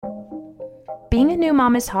Being a new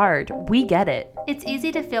mom is hard. We get it. It's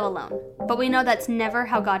easy to feel alone, but we know that's never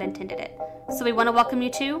how God intended it. So we want to welcome you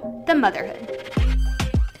to The Motherhood.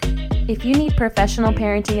 If you need professional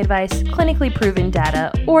parenting advice, clinically proven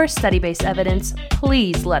data, or study-based evidence,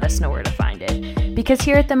 please let us know where to find it. Because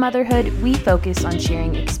here at The Motherhood, we focus on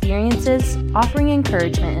sharing experiences, offering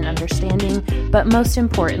encouragement and understanding, but most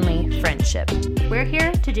importantly, friendship. We're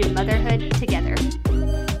here to do motherhood together.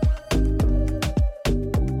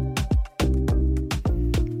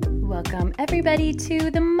 Welcome everybody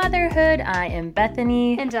to The Motherhood. I am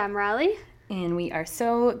Bethany. And I'm Riley. And we are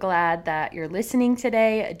so glad that you're listening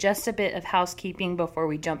today. Just a bit of housekeeping before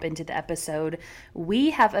we jump into the episode. We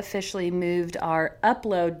have officially moved our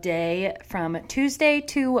upload day from Tuesday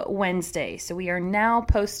to Wednesday. So we are now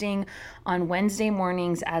posting on Wednesday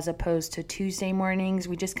mornings as opposed to Tuesday mornings.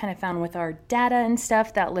 We just kind of found with our data and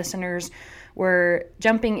stuff that listeners were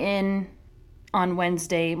jumping in on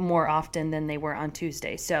Wednesday more often than they were on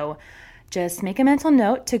Tuesday. So just make a mental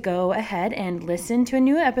note to go ahead and listen to a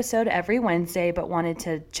new episode every Wednesday, but wanted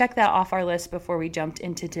to check that off our list before we jumped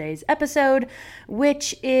into today's episode,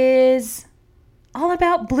 which is all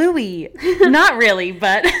about Bluey. Not really,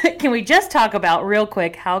 but can we just talk about real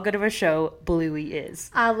quick how good of a show Bluey is?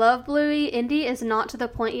 I love Bluey. Indy is not to the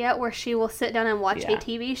point yet where she will sit down and watch a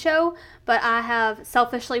TV show, but I have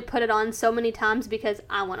selfishly put it on so many times because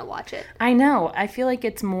I want to watch it. I know. I feel like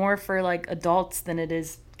it's more for like adults than it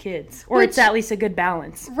is kids, or it's at least a good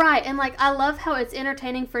balance, right? And like I love how it's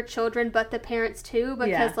entertaining for children but the parents too,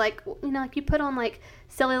 because like, you know, like you put on like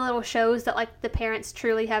silly little shows that like the parents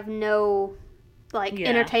truly have no like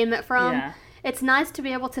entertainment from. It's nice to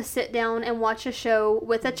be able to sit down and watch a show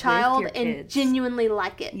with a child and genuinely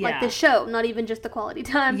like it, like the show, not even just the quality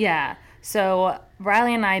time. So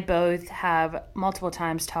Riley and I both have multiple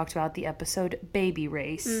times talked about the episode Baby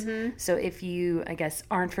Race. Mm-hmm. So if you, I guess,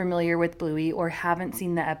 aren't familiar with Bluey or haven't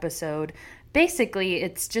seen the episode, basically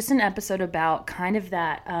it's just an episode about kind of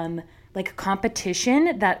that like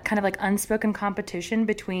competition, that kind of like unspoken competition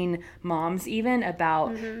between moms even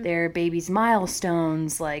about their baby's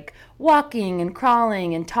milestones, like walking and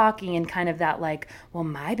crawling and talking, and kind of that like, well,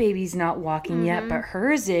 my baby's not walking yet, but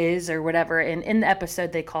hers is, or whatever. And in the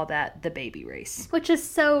episode, they call that the baby race. Which is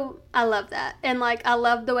so, I love that. And like, I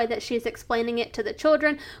love the way that she's explaining it to the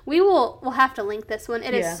children. We'll have to link this one.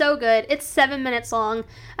 It is so good. It's 7 minutes long.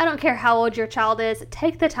 I don't care how old your child is.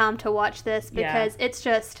 Take the time to watch this because it's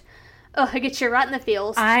just... Oh, it gets you right in the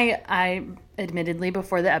feels. I admittedly,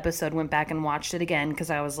 before the episode, went back and watched it again because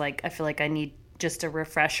I was like, I feel like I need just a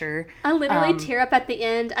refresher. I literally tear up at the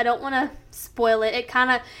end. I don't want to spoil it.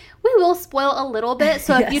 We will spoil a little bit.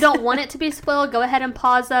 So if you don't want it to be spoiled, go ahead and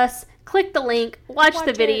pause us, click the link, watch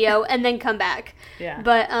the video, and then come back.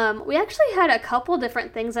 But we actually had a couple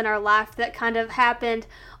different things in our life that kind of happened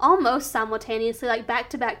almost simultaneously, like back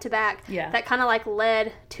to back to back. That kind of like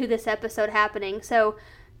led to this episode happening. So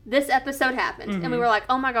this episode happened, and we were like,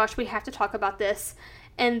 oh my gosh, we have to talk about this.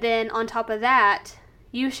 And then on top of that,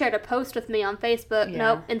 you shared a post with me on Facebook,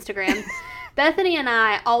 Instagram. Bethany and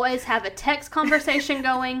I always have a text conversation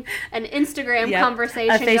going, an Instagram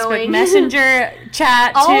conversation going. A Facebook Messenger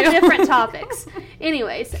chat, all different topics.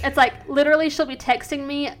 Anyways, it's like, literally she'll be texting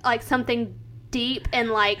me, like, something deep and,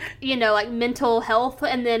 like, you know, like, mental health,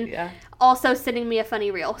 and then... also sending me a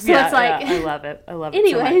funny reel. So it's like... I love it. I love it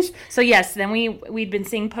anyways. So much. So yes, then we'd been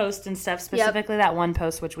seeing posts and stuff, specifically that one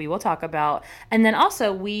post, which we will talk about. And then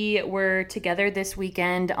also we were together this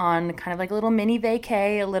weekend on kind of like a little mini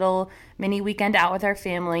vacay, a little mini weekend out with our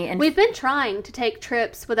family. And we've been trying to take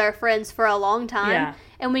trips with our friends for a long time.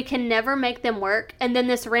 And we can never make them work. And then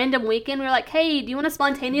this random weekend, we were like, hey, do you want to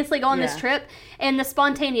spontaneously go on this trip? And the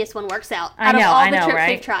spontaneous one works out. Out of all the trips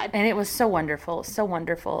we've tried. And it was so wonderful, so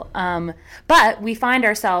wonderful. But we found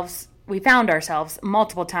ourselves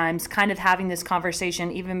multiple times kind of having this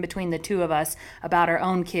conversation, even between the two of us, about our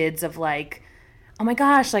own kids of like, oh my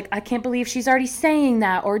gosh, like, I can't believe she's already saying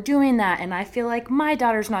that or doing that. And I feel like my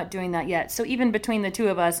daughter's not doing that yet. So even between the two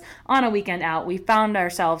of us on a weekend out, we found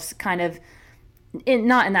ourselves kind of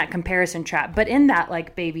not in that comparison trap, but in that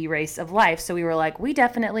like baby race of life. So we were like, we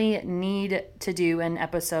definitely need to do an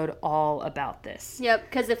episode all about this. Yep,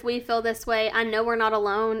 because if we feel this way, I know we're not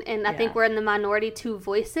alone, and I think we're in the minority to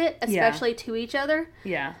voice it, especially to each other.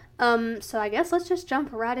 So I guess let's just jump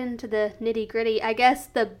right into the nitty gritty. I guess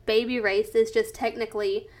the baby race is just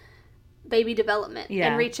technically baby development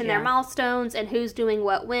and reaching their milestones and who's doing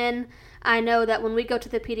what when. I know that when we go to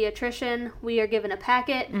the pediatrician, we are given a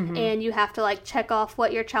packet and you have to like check off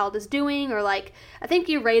what your child is doing, or like, I think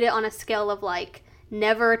you rate it on a scale of like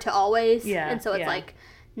never to always. And so it's like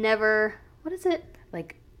never, what is it?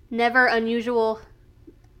 Like never, unusual,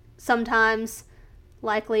 sometimes,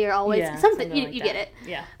 likely or always. Yeah, something you, like you that. get it.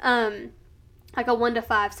 Yeah. Like a 1 to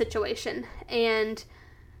 5 situation. And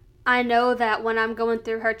I know that when I'm going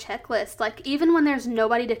through her checklist, like even when there's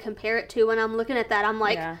nobody to compare it to, when I'm looking at that, I'm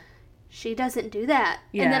like, she doesn't do that.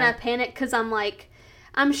 Yeah. And then I panic because I'm like,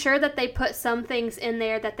 I'm sure that they put some things in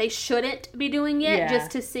there that they shouldn't be doing yet,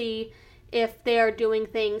 just to see if they are doing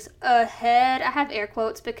things ahead. I have air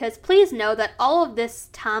quotes because please know that all of this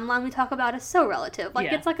timeline we talk about is so relative.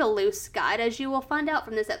 Like it's like a loose guide, as you will find out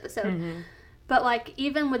from this episode. Mm-hmm. But like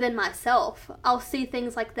even within myself, I'll see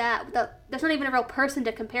things like that. There's not even a real person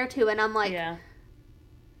to compare to, and I'm like,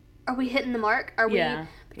 are we hitting the mark? Are we?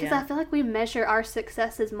 Because I feel like we measure our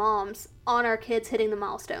success as moms on our kids hitting the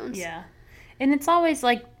milestones. Yeah. And it's always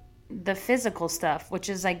like the physical stuff, which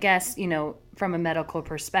is, I guess, you know, from a medical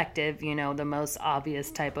perspective, you know, the most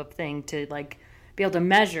obvious type of thing to like be able to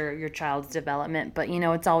measure your child's development. But, you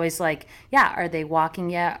know, it's always like, are they walking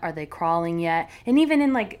yet? Are they crawling yet? And even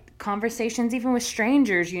in like conversations, even with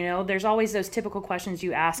strangers, you know, there's always those typical questions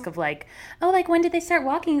you ask of like, oh, like when did they start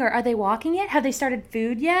walking, or are they walking yet? Have they started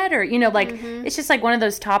food yet? Or, you know, like it's just like one of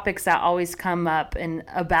those topics that always come up and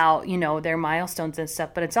about, you know, their milestones and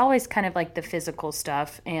stuff, but it's always kind of like the physical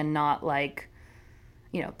stuff and not like,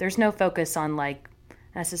 you know, there's no focus on like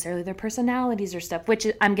necessarily their personalities or stuff, which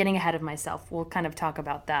I'm getting ahead of myself. We'll kind of talk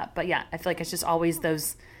about that. But yeah, I feel like it's just always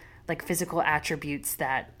those like physical attributes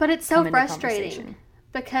that But it's so frustrating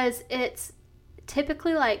because it's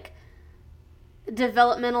typically like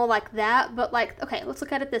developmental like that. But like, okay, let's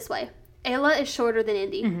look at it this way. Ayla is shorter than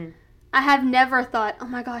Indy. Mm-hmm. I have never thought, oh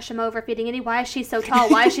my gosh, I'm overfeeding Indy. Why is she so tall?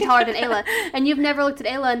 Why is she taller than Ayla? And you've never looked at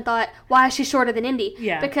Ayla and thought, why is she shorter than Indy?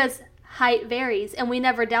 Yeah. Because height varies, and we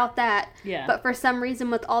never doubt that. Yeah. But for some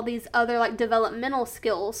reason, with all these other like developmental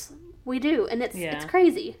skills, we do, and it's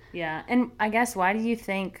crazy. Yeah, and I guess why do you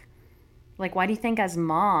think as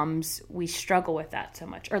moms we struggle with that so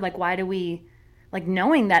much, or like why do we, like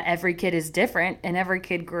knowing that every kid is different and every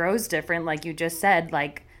kid grows different, like you just said,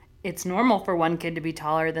 like it's normal for one kid to be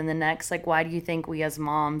taller than the next. Like why do you think we as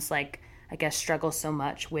moms like I guess struggle so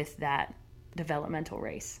much with that developmental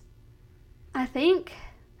race? I think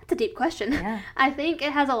that's a deep question. Yeah. I think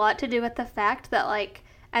it has a lot to do with the fact that, like,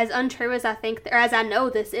 as untrue as I think, or as I know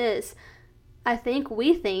this is, I think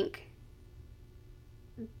we think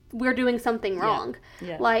we're doing something wrong.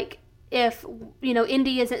 Yeah. Like, if, you know,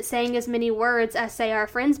 Indy isn't saying as many words as, say, our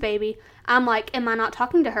friend's baby, I'm like, am I not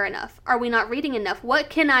talking to her enough? Are we not reading enough? What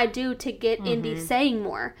can I do to get Indy saying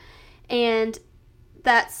more? And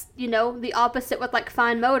that's, you know, the opposite with, like,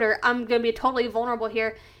 fine motor. I'm going to be totally vulnerable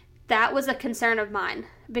here. That was a concern of mine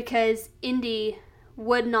because Indy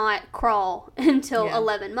would not crawl until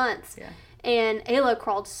 11 months. Yeah. And Ayla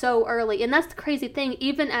crawled so early. And that's the crazy thing.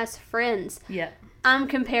 Even as friends, I'm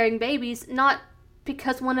comparing babies, not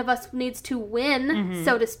because one of us needs to win,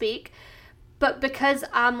 so to speak, but because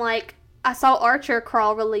I'm like, I saw Archer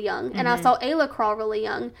crawl really young, and I saw Ayla crawl really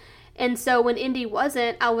young. And so when Indy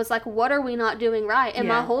wasn't, I was like, what are we not doing right? Am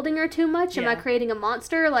I holding her too much? Am I creating a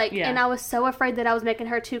monster? Like, and I was so afraid that I was making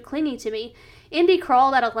her too clingy to me. Indy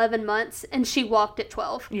crawled at 11 months and she walked at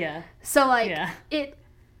 12. Yeah. So like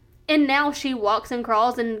and now she walks and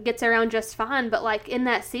crawls and gets around just fine. But like in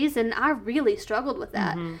that season, I really struggled with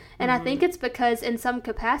that. And I think it's because in some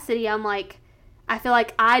capacity, I'm like, I feel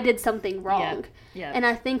like I did something wrong. Yeah. And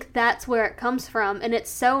I think that's where it comes from. And it's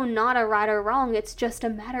so not a right or wrong. It's just a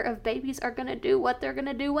matter of babies are going to do what they're going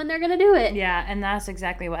to do when they're going to do it. Yeah, and that's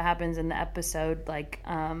exactly what happens in the episode. Like,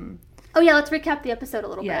 oh, yeah, let's recap the episode a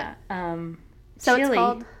little bit. So Chili, it's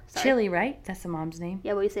called... Chili, right? That's the mom's name?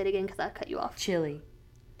 Yeah, will you say it again because I cut you off? Chili.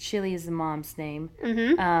 Chili is the mom's name.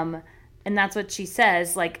 And that's what she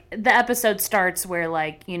says. Like, the episode starts where,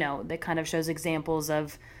 like, you know, that kind of shows examples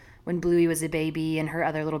of when Bluey was a baby and her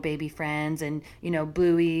other little baby friends, and you know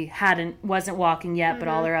Bluey wasn't walking yet, but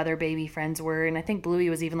all her other baby friends were, and I think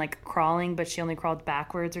Bluey was even like crawling, but she only crawled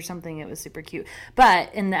backwards or something. It was super cute.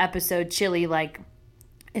 But in the episode, Chili like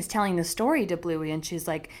is telling the story to Bluey, and she's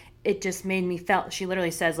like, it just made me she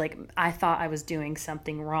literally says like, I thought I was doing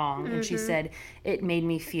something wrong, and she said it made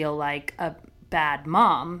me feel like a bad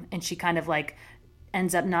mom, and she kind of like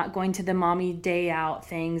ends up not going to the mommy day out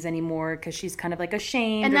things anymore because she's kind of like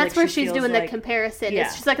ashamed. And that's like where she's doing the comparison. Yeah.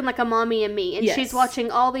 She's like in like a mommy and me. And she's watching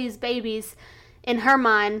all these babies in her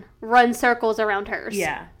mind run circles around hers.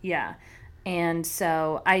 Yeah, yeah. And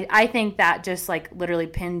so I think that just like literally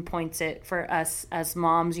pinpoints it for us as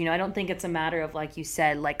moms. You know, I don't think it's a matter of, like you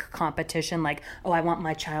said, like competition, like, oh, I want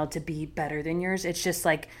my child to be better than yours. It's just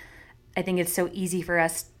like, I think it's so easy for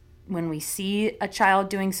us when we see a child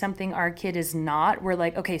doing something our kid is not, we're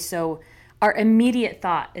like, okay, so our immediate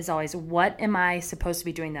thought is always, what am I supposed to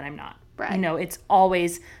be doing that I'm not? Right. You know, it's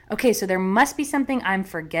always, okay, so there must be something I'm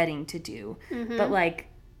forgetting to do. But, like,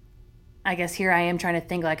 I guess here I am trying to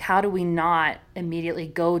think, like, how do we not immediately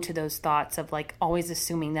go to those thoughts of, like, always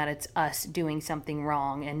assuming that it's us doing something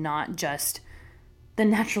wrong and not just the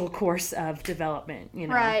natural course of development, you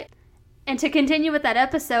know? Right. And to continue with that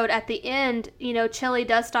episode, at the end, you know, Chili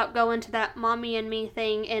does stop going to that mommy and me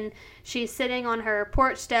thing, and she's sitting on her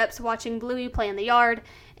porch steps watching Bluey play in the yard,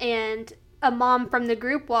 and a mom from the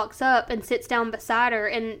group walks up and sits down beside her,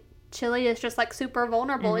 and Chili is just, like, super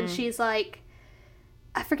vulnerable, and she's like,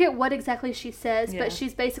 I forget what exactly she says, but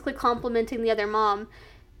she's basically complimenting the other mom.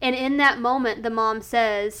 And in that moment, the mom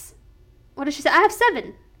says, what does she say? I have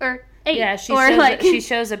 7 or 8. Yeah, she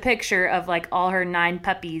shows a picture of, like, all her 9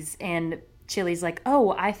 puppies, and Chili's like,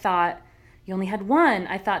 oh, I thought you only had 1.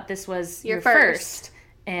 I thought this was your first.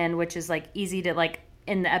 And which is, like, easy to, like,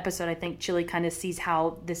 in the episode, I think Chili kind of sees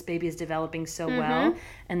how this baby is developing so well.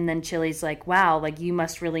 And then Chili's like, wow, like, you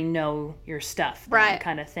must really know your stuff. Right.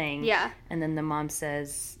 Kind of thing. Yeah. And then the mom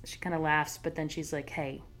says, she kind of laughs, but then she's like,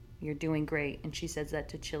 hey, you're doing great. And she says that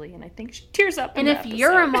to Chili, and I think she tears up. And if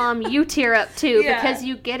you're a mom, you tear up too, because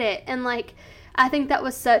you get it. And, like, I think that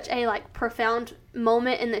was such a, like, profound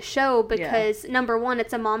moment in the show because, number one,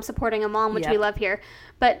 it's a mom supporting a mom, which we love here.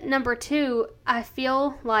 But number 2, I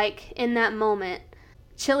feel like in that moment,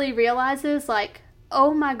 Chili realizes, like,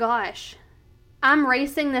 oh my gosh, I'm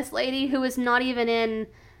racing this lady who is not even in,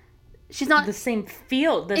 she's not the same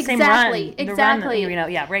field, the same run. Exactly. You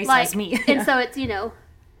know, race like, as me. And so it's, you know,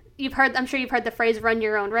 I'm sure you've heard the phrase run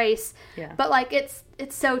your own race. Yeah. But, like, it's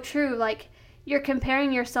so true. Like, you're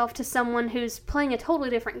comparing yourself to someone who's playing a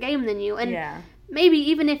totally different game than you. And maybe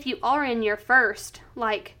even if you are in your first,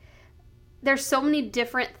 like, there's so many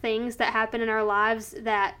different things that happen in our lives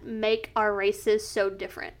that make our races so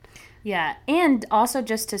different. Yeah, and also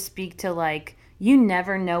just to speak to, like, you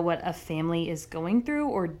never know what a family is going through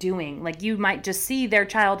or doing. Like, you might just see their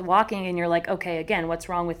child walking and you're like, okay, again, what's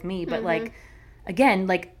wrong with me? But, like, again,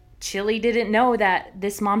 like, Chili didn't know that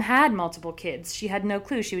this mom had multiple kids. She had no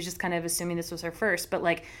clue. She was just kind of assuming this was her first. But,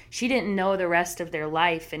 like, she didn't know the rest of their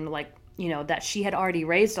life and, like, you know, that she had already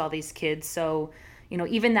raised all these kids. So, you know,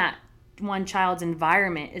 even that one child's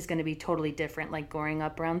environment is going to be totally different, like growing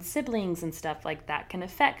up around siblings and stuff like that can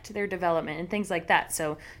affect their development and things like that.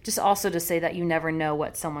 So just also to say that you never know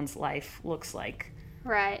what someone's life looks like.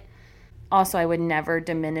 Right. Also, I would never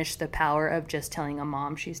diminish the power of just telling a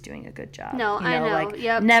mom she's doing a good job. No, you know, I know.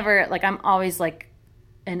 Like, never, like, I'm always, like,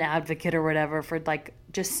 an advocate or whatever for, like,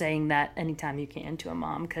 just saying that anytime you can to a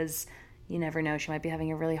mom, because you never know. She might be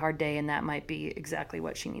having a really hard day, and that might be exactly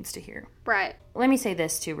what she needs to hear. Right. Let me say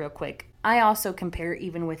this, too, real quick. I also compare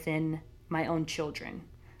even within my own children.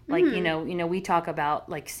 Like, you know, we talk about,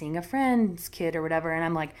 like, seeing a friend's kid or whatever, and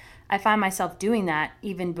I'm like, I find myself doing that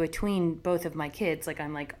even between both of my kids. Like,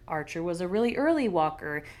 I'm like, Archer was a really early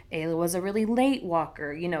walker. Ayla was a really late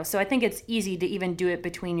walker, you know. So I think it's easy to even do it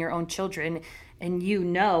between your own children, and you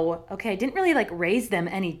know, okay, I didn't really, like, raise them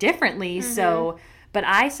any differently, so... But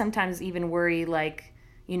I sometimes even worry, like,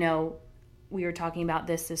 you know, we were talking about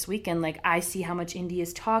this weekend, like, I see how much Indy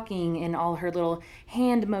is talking and all her little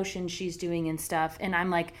hand motions she's doing and stuff, and I'm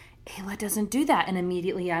like, Ayla doesn't do that, and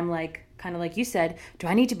immediately I'm like, kind of like you said, do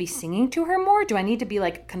I need to be singing to her more? Do I need to be,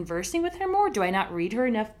 like, conversing with her more? Do I not read her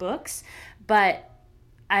enough books? But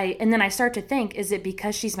and then I start to think, is it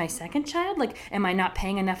because she's my second child? Like, am I not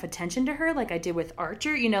paying enough attention to her like I did with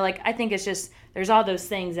Archer? You know, like, I think it's just, there's all those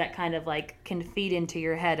things that kind of, like, can feed into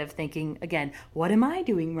your head of thinking, again, what am I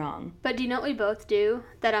doing wrong? But do you know what we both do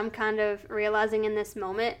that I'm kind of realizing in this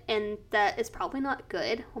moment, and that is probably not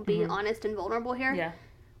good? We'll be honest and vulnerable here. Yeah.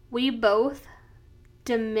 We both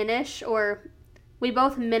diminish, or we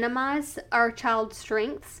both minimize our child's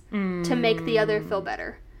strengths to make the other feel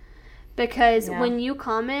better. Because when you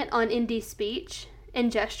comment on Indy's speech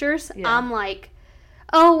and gestures, I'm like,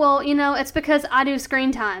 oh, well, you know, it's because I do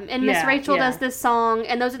screen time, and Miss Rachel does this song,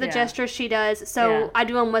 and those are the gestures she does, so I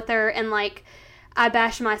do them with her, and, like, I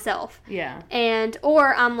bash myself. Yeah. And,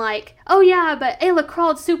 or I'm like, oh, yeah, but Ayla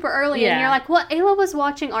crawled super early, and you're like, well, Ayla was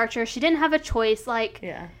watching Archer. She didn't have a choice, like...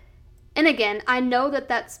 Yeah. And again, I know that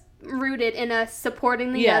that's rooted in us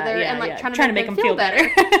supporting the other and, like, trying to make them feel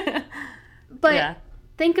better. But...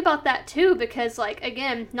 think about that too, because, like,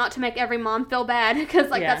 again, not to make every mom feel bad,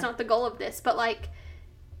 because, like, that's not the goal of this, but, like,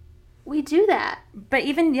 we do that. But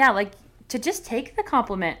even, like, to just take the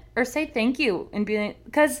compliment or say thank you and be like,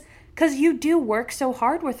 because you do work so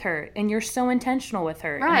hard with her and you're so intentional with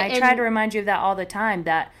her. Right. And I try to remind you of that all the time,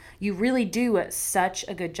 that you really do such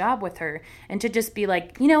a good job with her. And to just be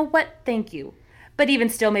like, you know what, thank you. But even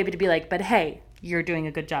still maybe to be like, but hey, you're doing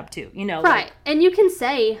a good job too, you know. Right. Like, and you can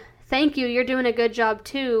say thank you, you're doing a good job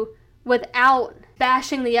too, without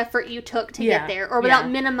bashing the effort you took to get there, or without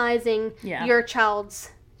minimizing your child's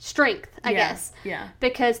strength, I guess. Yeah.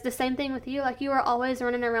 Because the same thing with you, like, you are always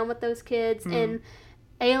running around with those kids, and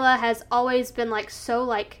Ayla has always been, like, so,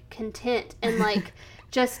 like, content and, like,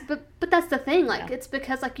 just, but that's the thing, like, it's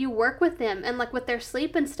because, like, you work with them, and, like, with their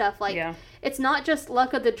sleep and stuff, like, it's not just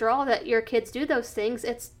luck of the draw that your kids do those things,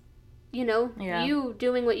 it's, you know, you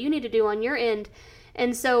doing what you need to do on your end,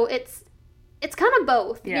 and so it's kind of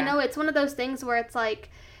both, you know, it's one of those things where it's, like,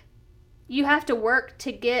 you have to work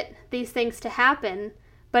to get these things to happen,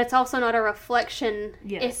 but it's also not a reflection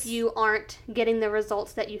if you aren't getting the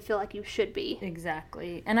results that you feel like you should be.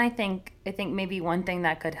 Exactly. And I think maybe one thing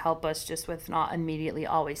that could help us just with not immediately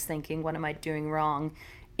always thinking, what am I doing wrong,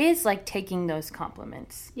 is, like, taking those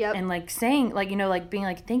compliments. Yep. And, like, saying, like, you know, like, being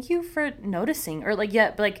like, thank you for noticing. Or, like,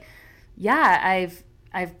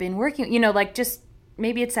 I've been working, you know, like, just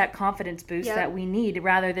maybe it's that confidence boost that we need,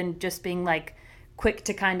 rather than just being, like, quick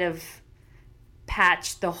to kind of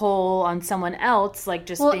patch the hole on someone else, like,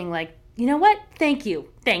 just being like, you know what, thank you.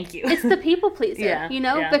 It's the people pleaser, you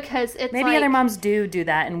know, because it's maybe, like, other moms do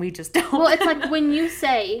that and we just don't. Well, it's like when you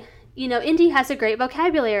say, you know, Indy has a great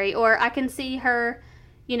vocabulary, or I can see her,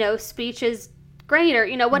 you know, speech is great, or,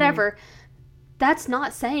 you know, whatever. That's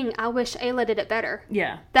not saying I wish Ayla did it better.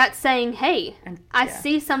 Yeah. That's saying, hey, I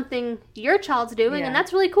see something your child's doing, and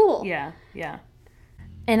that's really cool. Yeah.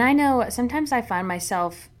 And I know sometimes I find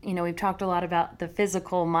myself, you know, we've talked a lot about the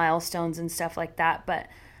physical milestones and stuff like that, but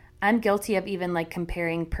I'm guilty of even, like,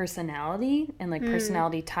 comparing personality and, like,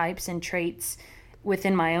 personality types and traits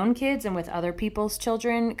within my own kids and with other people's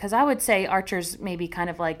children. Because I would say Archer's maybe kind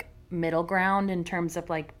of, like, middle ground in terms of,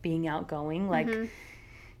 like, being outgoing. Like,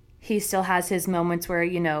 he still has his moments where,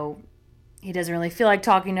 you know, he doesn't really feel like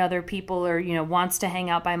talking to other people, or, you know, wants to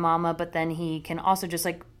hang out by mama, but then he can also just,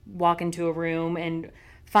 like, walk into a room and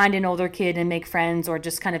find an older kid and make friends, or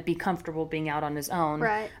just kind of be comfortable being out on his own.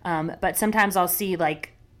 Right. But sometimes I'll see,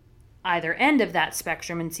 like, either end of that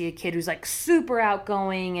spectrum and see a kid who's, like, super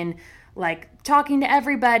outgoing and, like, talking to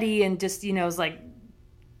everybody and just, you know, is, like,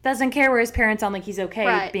 doesn't care where his parents are, like, he's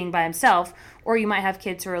okay being by himself. Or you might have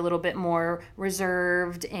kids who are a little bit more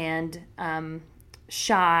reserved and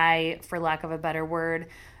shy, for lack of a better word.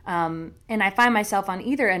 And I find myself on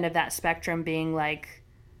either end of that spectrum being like,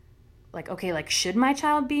 okay, like, should my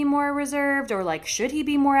child be more reserved, or, like, should he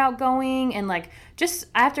be more outgoing? And, like, just,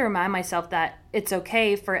 I have to remind myself that it's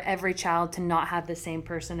okay for every child to not have the same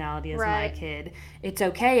personality as my kid. It's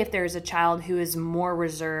okay if there's a child who is more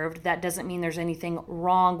reserved. That doesn't mean there's anything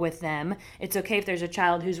wrong with them. It's okay if there's a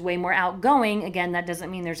child who's way more outgoing. Again, that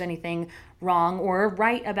doesn't mean there's anything wrong or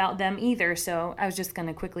right about them either. So I was just going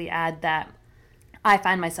to quickly add that I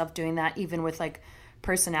find myself doing that even with, like,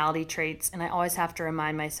 personality traits, and I always have to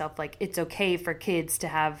remind myself, like, it's okay for kids to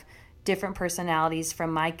have different personalities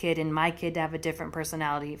from my kid, and my kid to have a different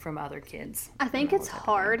personality from other kids. I think it's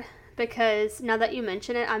hard because now that you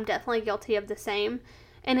mention it, I'm definitely guilty of the same,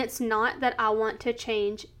 and it's not that I want to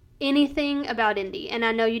change anything about Indy, and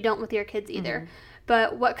I know you don't with your kids either,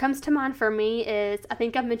 but what comes to mind for me is, I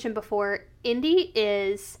think I've mentioned before, Indy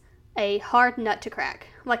is a hard nut to crack.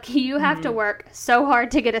 Like, you have to work so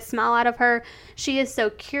hard to get a smile out of her. She is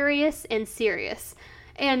so curious and serious.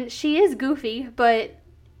 And she is goofy, but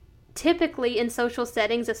typically in social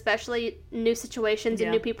settings, especially new situations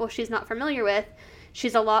and new people she's not familiar with,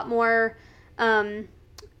 she's a lot more, I'm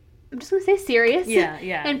just going to say serious.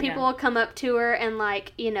 And people will come up to her and,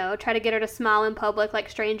 like, you know, try to get her to smile in public like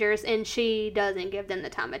strangers, and she doesn't give them the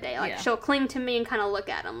time of day. Like, she'll cling to me and kind of look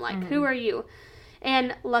at them like, who are you?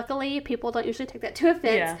 And luckily, people don't usually take that to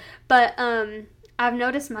offense. But I've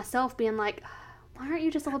noticed myself being like, why aren't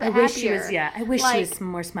you just a little bit happier? I wish she was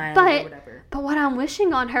more smiling or whatever. But what I'm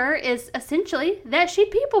wishing on her is essentially that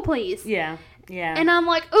she'd people please. Yeah. And I'm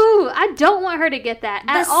like, ooh, I don't want her to get that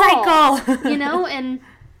at all. Cycle. You know, and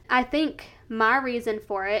I think my reason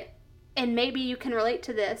for it, and maybe you can relate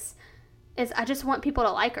to this, is I just want people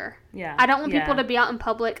to like her. Yeah. I don't want people to be out in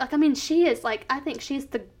public. Like, I mean, she is, like, I think she's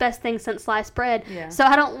the best thing since sliced bread. Yeah. So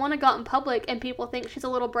I don't want to go out in public and people think she's a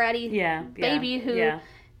little bratty baby who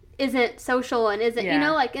isn't social and isn't, you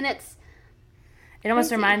know, like, and it's It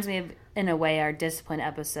almost reminds me of, in a way, our discipline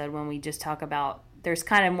episode when we just talk about, there's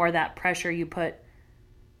kind of more that pressure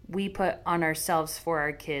we put on ourselves for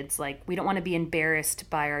our kids. Like, we don't want to be embarrassed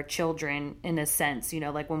by our children, in a sense, you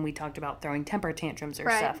know, like when we talked about throwing temper tantrums or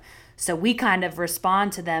stuff. So we kind of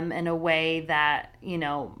respond to them in a way that, you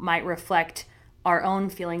know, might reflect our own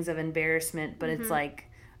feelings of embarrassment, but it's like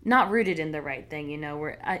not rooted in the right thing, you know,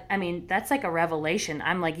 where I mean, that's like a revelation.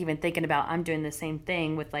 I'm like even thinking about, I'm doing the same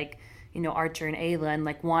thing with, like, you know, Archer and Ayla and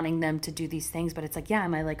like wanting them to do these things. But it's like, yeah,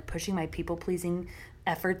 am I like pushing my people pleasing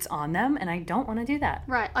efforts on them? And I don't want to do that.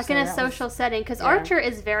 Right. Like in a social setting, because Archer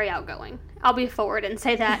is very outgoing. I'll be forward and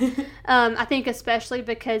say that. I think especially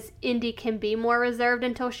because Indy can be more reserved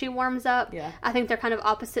until she warms up. Yeah. I think they're kind of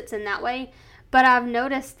opposites in that way. But I've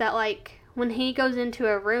noticed that like when he goes into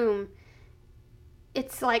a room,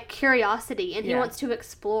 it's like curiosity and he wants to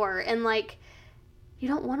explore, and like you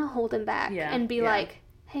don't want to hold him back and be like,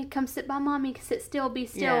 hey, come sit by mommy, sit still, be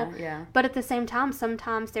still. Yeah. But at the same time,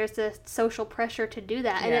 sometimes there's a social pressure to do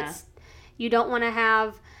that. And it's, you don't want to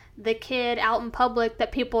have the kid out in public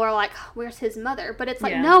that people are like, oh, where's his mother? But it's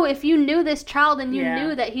like, no, if you knew this child and you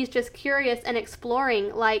knew that he's just curious and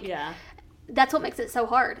exploring, like, that's what makes it so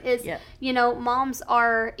hard is, you know, moms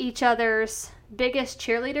are each other's biggest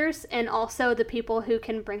cheerleaders and also the people who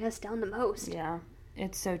can bring us down the most. Yeah,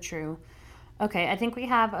 it's so true. Okay, I think we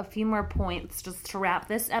have a few more points just to wrap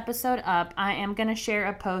this episode up. I am going to share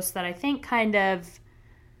a post that I think kind of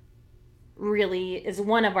really is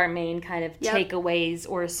one of our main kind of takeaways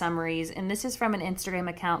or summaries. And this is from an Instagram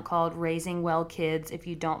account called Raising Well Kids. If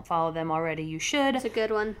you don't follow them already, you should. It's a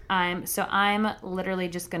good one. I'm literally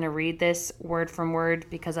just going to read this word from word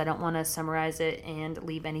because I don't want to summarize it and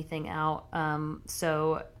leave anything out.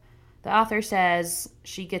 So the author says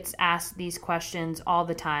she gets asked these questions all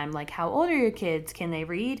the time, like, how old are your kids? Can they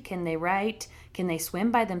read? Can they write? Can they swim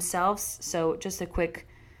by themselves? So just a quick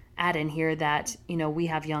add in here that, you know, we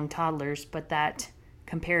have young toddlers, but that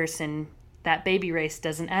comparison, that baby race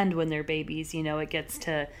doesn't end when they're babies. You know, it gets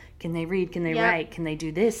to, can they read? Can they write? Can they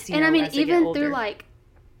do this? You know, I mean, even through like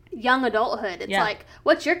young adulthood, it's like,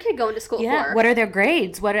 what's your kid going to school for? What are their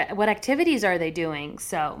grades? What activities are they doing?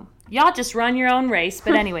 So y'all just run your own race.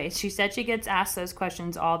 But anyway, she said she gets asked those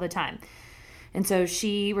questions all the time. And so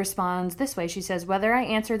she responds this way. She says, whether I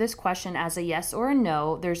answer this question as a yes or a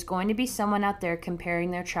no, there's going to be someone out there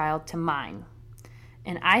comparing their child to mine.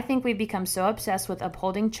 And I think we've become so obsessed with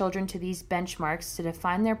upholding children to these benchmarks to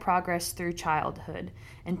define their progress through childhood.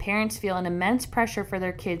 And parents feel an immense pressure for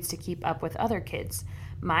their kids to keep up with other kids.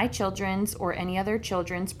 My children's or any other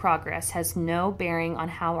children's progress has no bearing on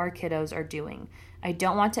how our kiddos are doing. I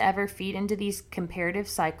don't want to ever feed into these comparative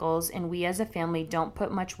cycles, and we as a family don't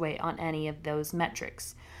put much weight on any of those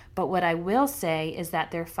metrics. But what I will say is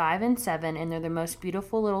that they're 5 and 7, and they're the most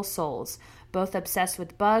beautiful little souls, both obsessed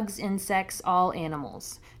with bugs, insects, all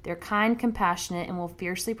animals. They're kind, compassionate, and will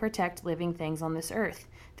fiercely protect living things on this earth.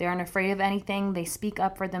 They aren't afraid of anything, they speak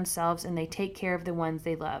up for themselves, and they take care of the ones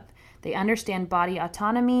they love. They understand body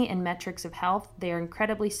autonomy and metrics of health. They are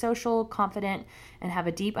incredibly social, confident, and have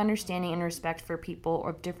a deep understanding and respect for people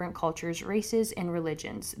of different cultures, races, and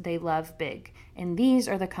religions. They love big. And these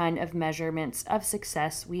are the kind of measurements of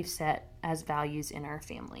success we've set as values in our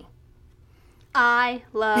family. I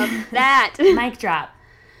love that. Mic drop.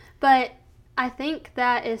 But I think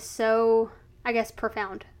that is so, I guess,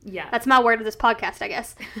 profound. Yeah. That's my word of this podcast, I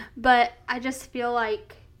guess. But I just feel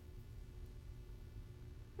like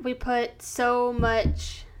we put so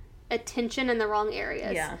much attention in the wrong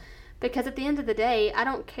areas. Yeah. Because at the end of the day, I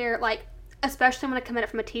don't care, like, especially when I come at it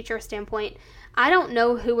from a teacher standpoint, I don't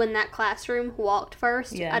know who in that classroom walked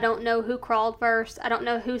first. Yeah. I don't know who crawled first. I don't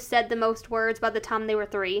know who said the most words by the time they were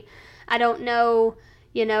 3. I don't know,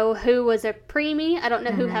 you know, who was a preemie. I don't know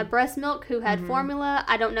who had breast milk, who had formula.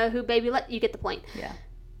 I don't know who baby let. You get the point. Yeah.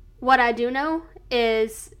 What I do know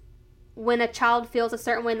is when a child feels a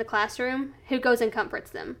certain way in the classroom, who goes and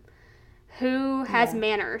comforts them? Who has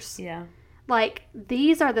manners? Yeah. Like,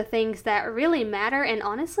 these are the things that really matter and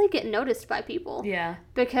honestly get noticed by people. Yeah.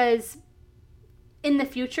 Because in the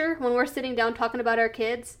future, when we're sitting down talking about our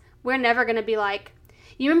kids, we're never going to be like,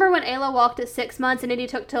 you remember when Ayla walked at 6 months and Indy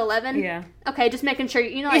took to 11? Yeah. Okay, just making sure,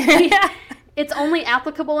 you know, like, it's only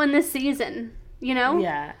applicable in this season. You know?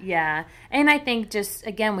 Yeah. And I think just,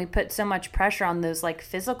 again, we put so much pressure on those, like,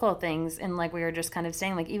 physical things. And, like, we were just kind of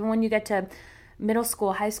saying, like, even when you get to middle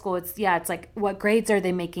school, high school, it's like, what grades are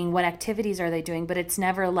they making? What activities are they doing? But it's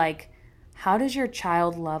never, like, how does your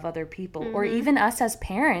child love other people? Or even us as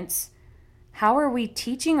parents, how are we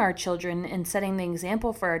teaching our children and setting the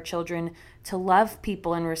example for our children to love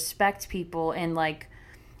people and respect people and, like,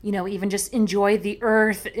 you know, even just enjoy the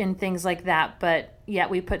earth and things like that. But yet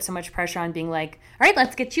we put so much pressure on being like, all right,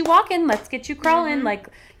 let's get you walking. Let's get you crawling. Like,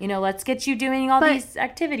 you know, let's get you doing all these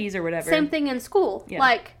activities or whatever. Same thing in school. Yeah.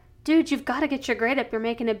 Like, dude, you've got to get your grade up. You're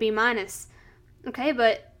making a B-. Okay,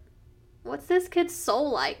 but what's this kid's soul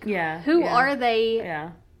like? Yeah. Who are they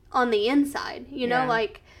on the inside? You know,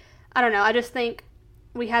 like, I don't know. I just think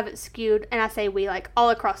we have it skewed. And I say we, like, all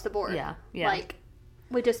across the board. Yeah. Like,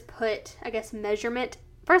 we just put, I guess, measurement.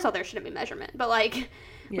 First of all, there shouldn't be measurement, but, like,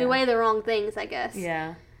 We weigh the wrong things, I guess.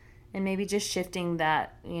 Yeah. And maybe just shifting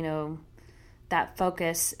that, that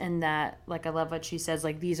focus and that, like, I love what she says,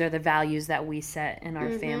 like, these are the values that we set in our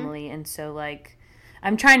family. And so, like,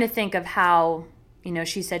 I'm trying to think of how,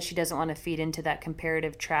 she said she doesn't want to feed into that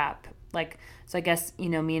comparative trap. Like, so I guess,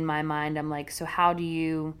 me in my mind, I'm like, so how do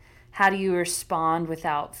you respond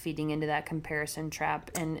without feeding into that comparison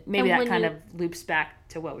trap? And maybe that kind of loops back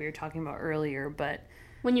to what we were talking about earlier, but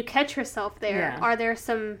when you catch yourself there, are there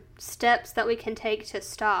some steps that we can take to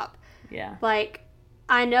stop? Yeah. Like,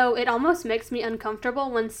 I know it almost makes me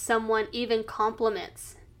uncomfortable when someone even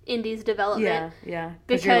compliments Indy's development. Yeah.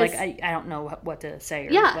 Because you're like, I don't know what to say.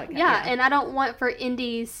 Or yeah. And I don't want for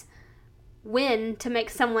Indy's win to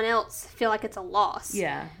make someone else feel like it's a loss.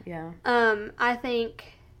 Yeah. I think,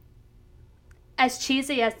 as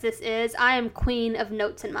cheesy as this is, I am queen of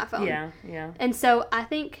notes in my phone. Yeah. And so I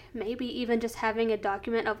think maybe even just having a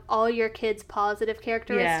document of all your kids' positive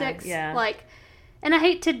characteristics. Yeah. Like, and I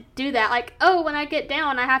hate to do that. Like, oh, when I get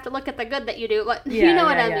down, I have to look at the good that you do. But you know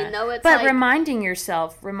what I mean, though. It's but like, reminding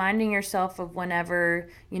yourself of whenever,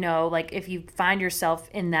 like if you find yourself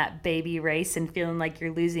in that baby race and feeling like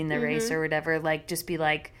you're losing the race or whatever, like just be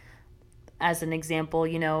like, as an example,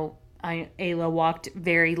 Ayla walked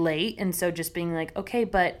very late, and so just being like, okay,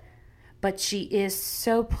 but she is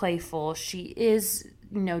so playful. She is,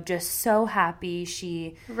 just so happy.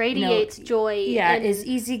 She radiates joy. Yeah, is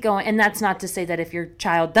easygoing. And that's not to say that if your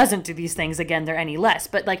child doesn't do these things again, they're any less.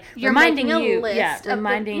 But like reminding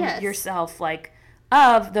yourself like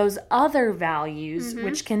of those other values,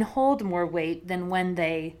 which can hold more weight than when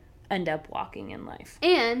they end up walking in life.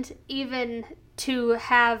 And even to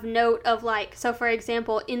have note of, like, so for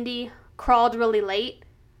example, Indy crawled really late,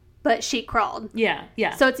 but she crawled. Yeah.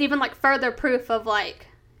 So it's even like further proof of, like,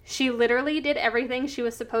 she literally did everything she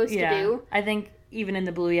was supposed to do. I think even in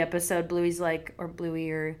the Bluey episode, Bluey's like, or Bluey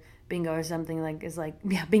or Bingo or something, like, is like,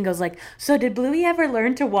 Bingo's like, so did Bluey ever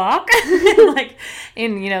learn to walk? Like,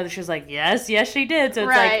 and she's like, yes she did. So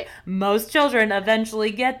it's like most children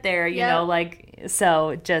eventually get there, you know, like,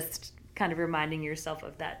 so just kind of reminding yourself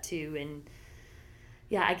of that too. And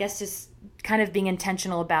yeah, I guess just kind of being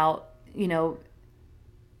intentional about,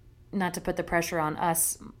 not to put the pressure on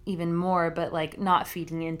us even more, but like not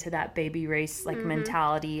feeding into that baby race like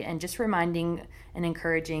mentality, and just reminding and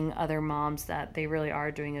encouraging other moms that they really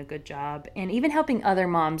are doing a good job, and even helping other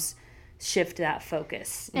moms shift that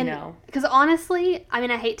focus, you know. Because honestly, I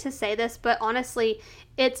mean, I hate to say this, but honestly,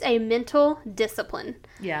 it's a mental discipline.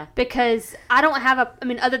 Yeah. Because I don't have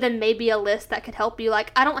other than maybe a list that could help you,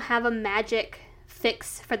 like, I don't have a magic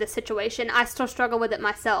fix for the situation. I still struggle with it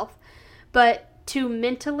myself. But to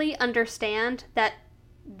mentally understand that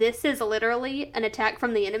this is literally an attack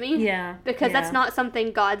from the enemy. Yeah. Because that's not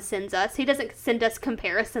something God sends us. He doesn't send us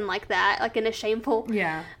comparison like that, like in a shameful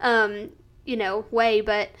way,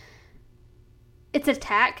 but it's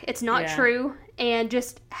attack. It's not true. And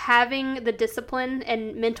just having the discipline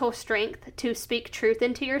and mental strength to speak truth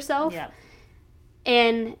into yourself. Yeah.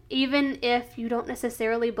 And even if you don't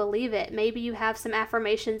necessarily believe it, maybe you have some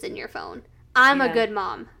affirmations in your phone. I'm a good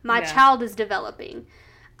mom. My child is developing.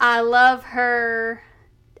 I love her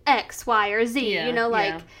X, Y, or Z,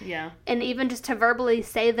 and even just to verbally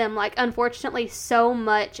say them, like, unfortunately, so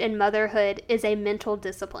much in motherhood is a mental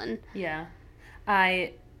discipline. Yeah.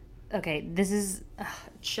 This is,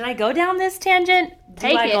 should I go down this tangent?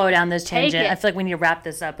 Go down this tangent? I feel like we need to wrap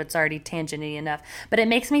this up. It's already tangenty enough. But it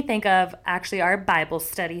makes me think of actually our Bible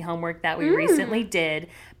study homework that we recently did.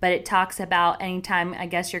 But it talks about anytime, I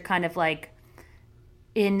guess, you're kind of like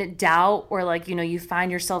in doubt, or like, you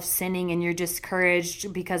find yourself sinning and you're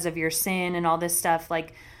discouraged because of your sin and all this stuff.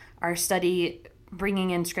 Like, our study bringing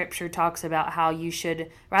in scripture talks about how you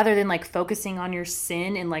should, rather than like focusing on your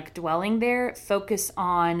sin and like dwelling there, focus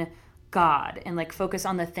on God and like focus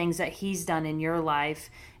on the things that he's done in your life,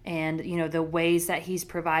 and the ways that he's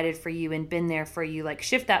provided for you and been there for you. Like,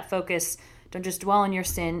 shift that focus. Don't just dwell on your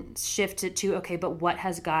sin. Shift it to, okay, but what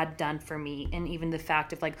has God done for me? And even the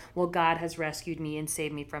fact of like, well, God has rescued me and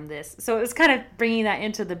saved me from this. So it's kind of bringing that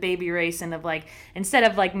into the baby race, and of like, instead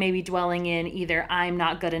of like maybe dwelling in either I'm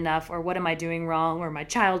not good enough, or what am I doing wrong, or my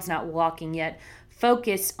child's not walking yet,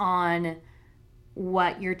 focus on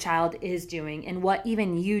what your child is doing and what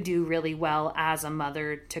even you do really well as a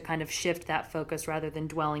mother, to kind of shift that focus rather than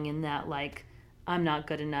dwelling in that like, I'm not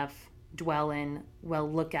good enough. Dwell in,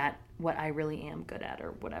 well, look at what I really am good at,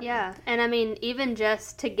 or whatever. Yeah. And I mean, even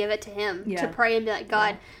just to give it to him, to pray and be like,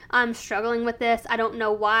 God, I'm struggling with this. I don't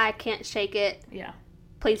know why I can't shake it. Yeah.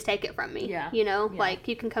 Please take it from me. Yeah. Like,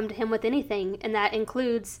 you can come to him with anything, and that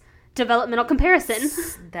includes developmental comparison.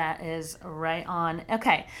 That is right on.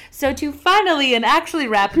 Okay, so to finally and actually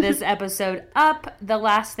wrap this episode up, the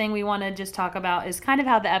last thing we want to just talk about is kind of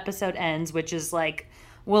how the episode ends, which is like,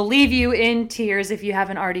 we'll leave you in tears if you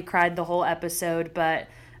haven't already cried the whole episode, but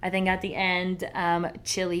I think at the end,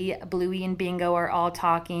 Chili, Bluey, and Bingo are all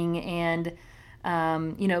talking, and,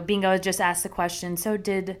 Bingo just asked the question, so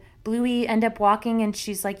did Bluey end up walking? And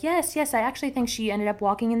she's like, yes, I actually think she ended up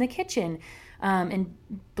walking in the kitchen. And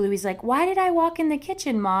Bluey's like, why did I walk in the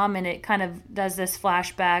kitchen, Mom? And it kind of does this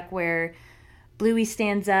flashback where Bluey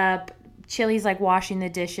stands up, Chili's like washing the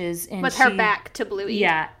dishes. And with her back to Bluey.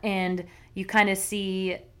 Yeah, and you kind of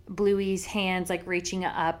see Bluey's hands like reaching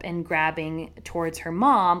up and grabbing towards her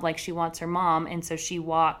mom, like she wants her mom. And so she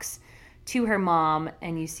walks to her mom,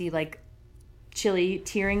 and you see like Chili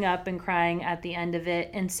tearing up and crying at the end of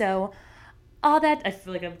it. And so all that, I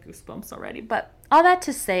feel like I have goosebumps already, but all that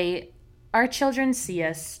to say, our children see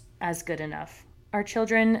us as good enough. Our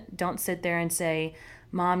children don't sit there and say,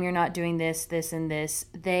 Mom, you're not doing this, this, and this.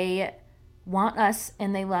 They want us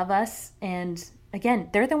and they love us. And again,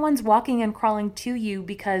 they're the ones walking and crawling to you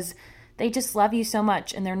because they just love you so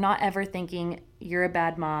much. And they're not ever thinking, you're a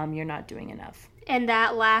bad mom, you're not doing enough. And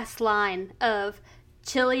that last line of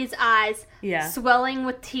Chili's eyes swelling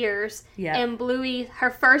with tears, and Bluey, her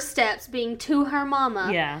first steps being to her mama.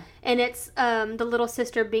 Yeah. And it's the little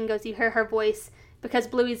sister Bingo's, you hear her voice because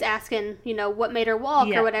Bluey's asking, what made her walk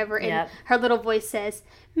or whatever. And her little voice says,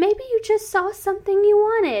 maybe you just saw something you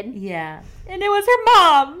wanted. Yeah. And it was her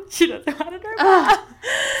mom. She doesn't want it her mom.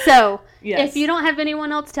 So, if you don't have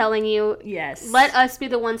anyone else telling you, let us be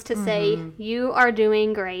the ones to say, you are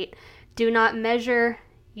doing great. Do not measure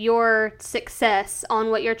your success on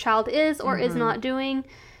what your child is or is not doing.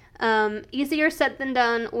 Easier said than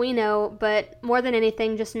done, we know, but more than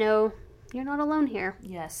anything, just know you're not alone here.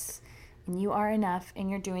 Yes. And you are enough,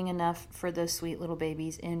 and you're doing enough for those sweet little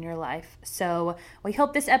babies in your life. So we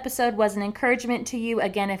hope this episode was an encouragement to you.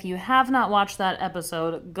 Again, if you have not watched that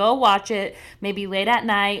episode, go watch it, maybe late at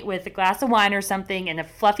night with a glass of wine or something and a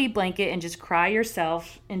fluffy blanket, and just cry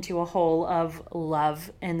yourself into a hole of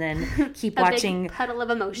love, and then keep watching. Big puddle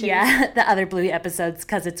of emotion. Yeah, the other Bluey episodes,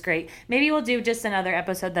 because it's great. Maybe we'll do just another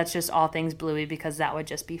episode that's just all things Bluey, because that would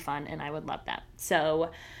just be fun, and I would love that.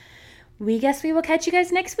 So we guess we will catch you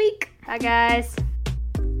guys next week. Bye, guys.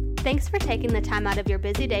 Thanks for taking the time out of your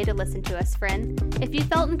busy day to listen to us, friend. If you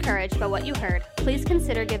felt encouraged by what you heard, please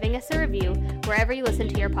consider giving us a review wherever you listen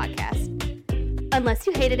to your podcast. Unless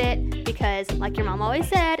you hated it, because like your mom always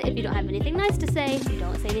said, if you don't have anything nice to say,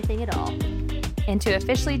 don't say anything at all. And to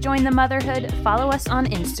officially join the Motherhood, follow us on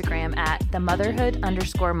Instagram at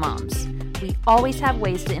themotherhood_moms. We always have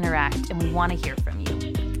ways to interact, and we want to hear from you.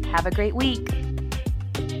 Have a great week.